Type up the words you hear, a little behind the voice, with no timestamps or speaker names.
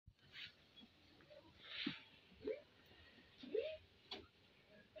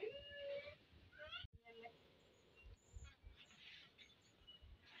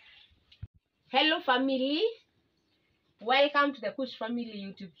Hello family, welcome to the Kush Family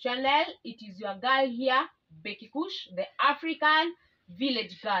YouTube channel. It is your girl here, Becky Kush, the African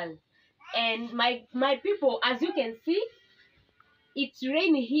village girl. And my people, as you can see, it's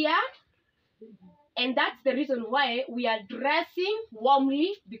raining here, and that's the reason why we are dressing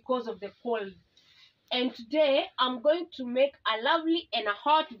warmly because of the cold. And today I'm going to make a lovely and a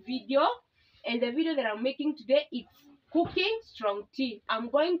hot video, and the video that I'm making today is cooking strong tea. I'm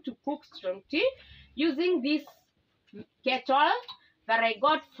going to cook strong tea using this kettle that I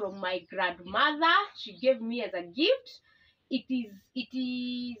got from my grandmother. She gave me as a gift. It is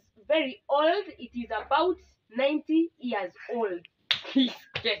very old. It is about 90 years old. This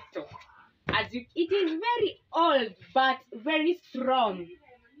kettle, it is very old but very strong.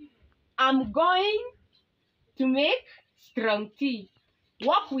 I'm going to make strong tea.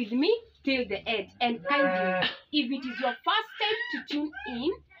 Walk with me till the end, and kindly, if it is your first time to tune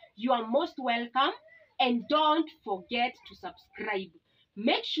in, you are most welcome, and don't forget to subscribe.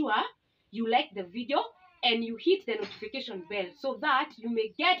 Make sure you like the video and you hit the notification bell so that you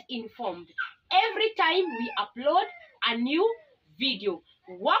may get informed every time we upload a new video.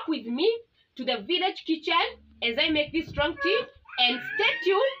 Walk with me to the village kitchen as I make this strong tea, and stay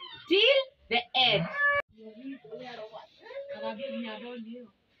tuned till the end.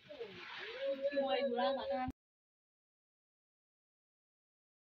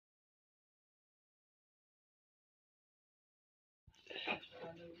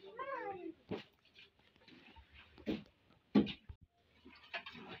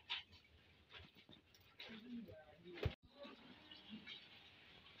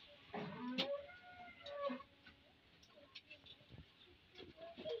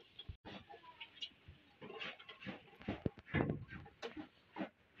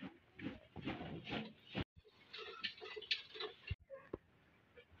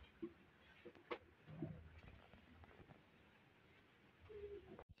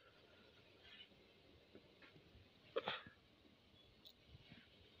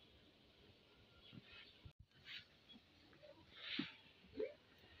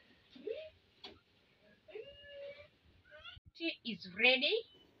 Tea is ready,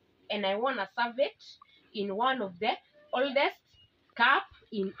 and I want to serve it in one of the oldest cup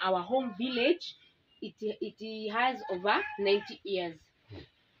in our home village. It has over 90 years.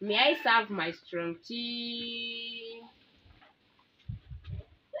 May I serve my strong tea?